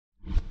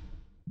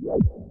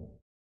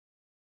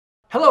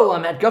Hello,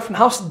 I'm Matt Guff from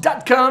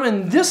House.com,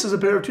 and this is a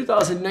pair of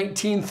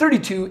 2019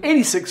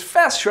 3286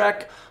 Fast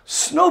Track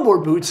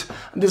snowboard boots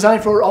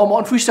designed for all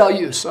mountain freestyle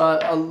use.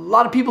 A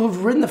lot of people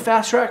who've ridden the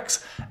Fast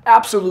Tracks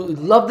absolutely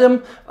love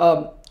them.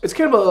 It's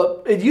kind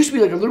of it used to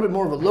be like a little bit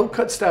more of a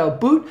low-cut style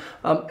boot.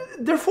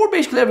 They're for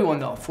basically everyone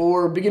though,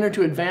 for beginner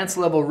to advanced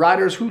level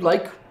riders who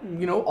like,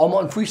 all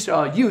mountain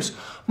freestyle use.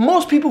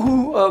 Most people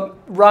who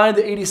ride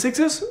the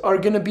 86s are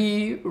going to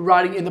be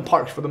riding in the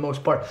parks for the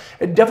most part.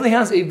 It definitely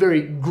has a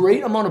very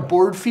great amount of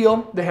board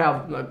feel. They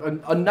have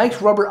a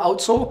nice rubber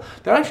outsole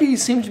that actually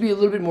seems to be a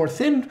little bit more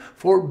thin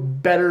for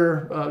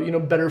better,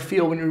 better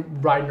feel when you're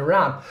riding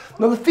around.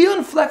 Now the feel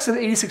and flex of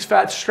the 86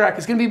 Fast Track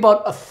is going to be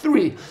about a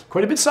 3,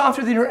 quite a bit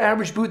softer than your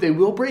average boot. They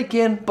will break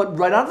in, but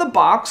right out of the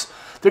box,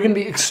 they're going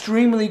to be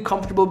extremely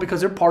comfortable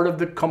because they're part of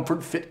the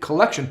Comfort Fit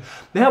collection.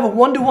 They have a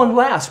 1-to-1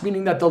 last,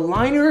 meaning that the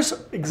liner's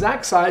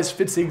exact size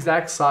fits the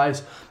exact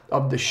size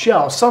of the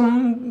shell.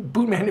 Some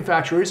boot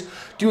manufacturers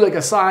do like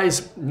a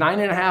size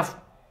 9.5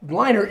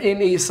 liner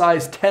in a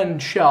size 10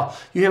 shell.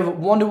 You have a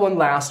 1-to-1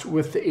 last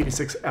with the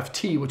 86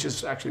 FT, which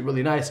is actually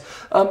really nice.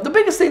 The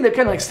biggest thing that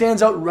kind of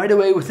stands out right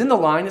away within the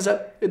line is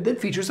that it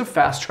features a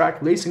Fast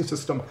Track lacing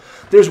system.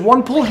 There's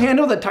one pull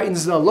handle that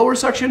tightens the lower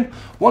section,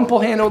 one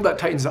pull handle that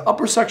tightens the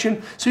upper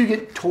section, so you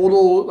get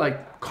total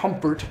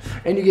comfort,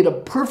 and you get a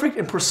perfect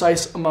and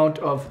precise amount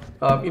of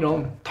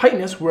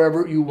tightness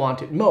wherever you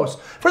want it most.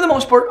 For the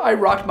most part, I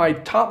rocked my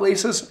top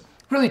laces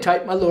really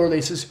tight, my lower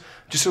laces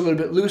just a little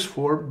bit loose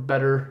for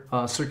better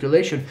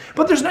circulation.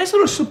 But there's nice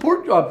little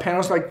support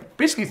panels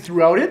basically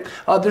throughout it.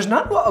 There's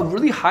not a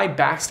really high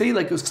backstay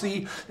like you'll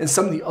see in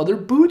some of the other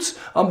boots,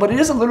 but it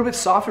is a little bit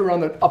softer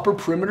around the upper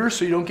perimeter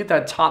so you don't get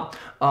that top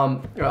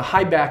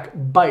high back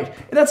bite.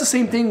 And that's the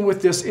same thing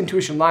with this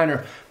Intuition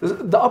liner.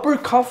 The upper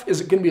cuff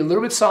is going to be a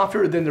little bit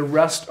softer than the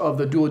rest of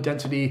the dual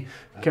density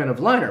kind of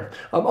liner.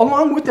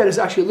 Along with that is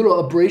actually a little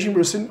abrasion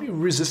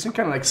resistant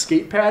kind of like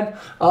skate pad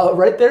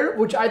right there,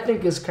 which I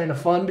think is kind of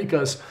fun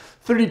because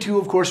 32,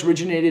 of course,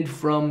 originated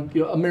from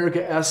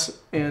America S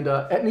and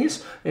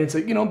Etnies, and it's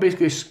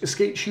basically a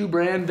skate shoe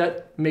brand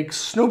that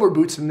makes snowboard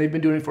boots, and they've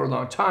been doing it for a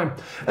long time.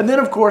 And then,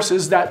 of course,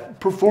 is that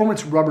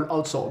performance rubber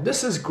outsole.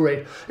 This is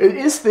great. It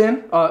is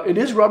thin, it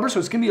is rubber, so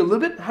it's going to be a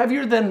little bit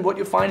heavier than what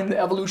you find in the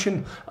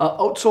Evolution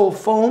outsole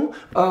foam,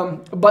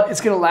 but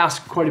it's going to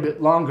last quite a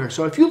bit longer.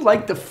 So if you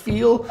like the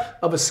feel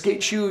of a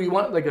skate shoe, you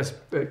want like a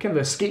kind of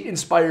a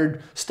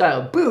skate-inspired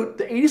style boot,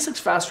 the 86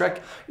 Fast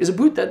Track is a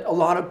boot that a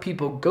lot of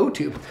people go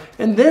to.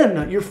 And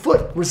then your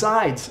foot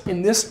resides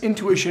in this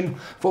Intuition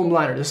foam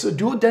liner. This is a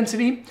dual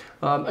density.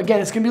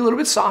 Again, it's going to be a little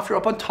bit softer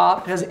up on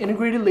top. It has an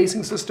integrated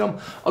lacing system,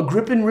 a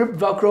grip and rip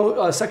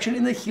Velcro section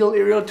in the heel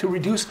area to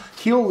reduce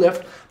heel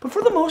lift. But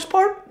for the most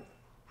part,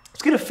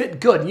 it's going to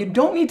fit good. You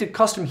don't need to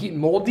custom heat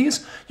mold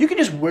these. You can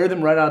just wear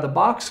them right out of the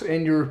box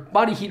and your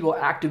body heat will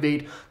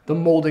activate the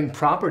molding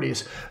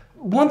properties.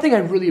 One thing I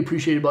really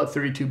appreciate about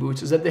 32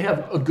 boots is that they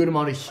have a good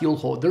amount of heel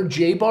hold. Their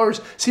J bars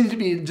seem to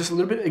be just a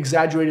little bit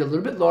exaggerated, a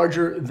little bit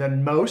larger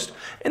than most,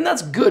 and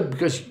that's good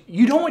because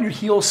you don't want your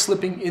heel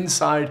slipping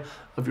inside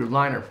of your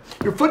liner.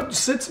 Your foot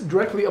sits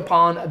directly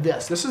upon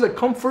this. This is a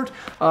Comfort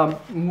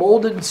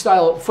molded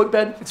style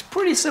footbed. It's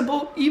pretty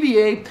simple,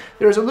 EVA.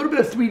 There's a little bit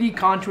of 3D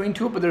contouring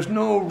to it, but there's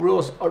no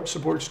real arch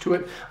supports to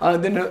it.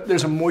 Then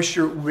there's a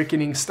moisture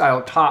wicking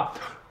style top.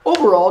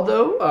 Overall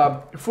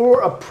though,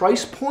 for a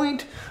price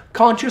point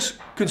conscious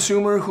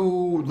consumer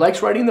who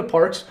likes riding in the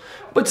parks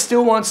but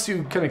still wants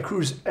to kind of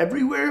cruise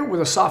everywhere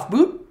with a soft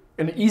boot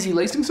and an easy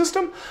lacing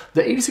system,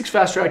 the 86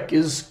 Fast Track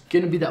is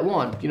going to be that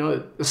one.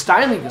 The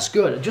styling is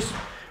good.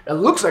 It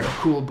looks like a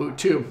cool boot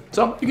too.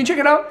 So you can check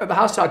it out at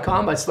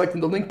thehouse.com by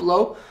selecting the link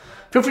below.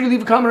 Feel free to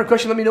leave a comment or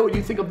question. Let me know what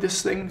you think of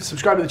this thing.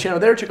 Subscribe to the channel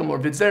there. Check out more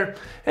vids there.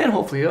 And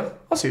hopefully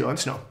I'll see you on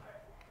snow.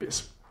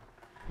 Peace.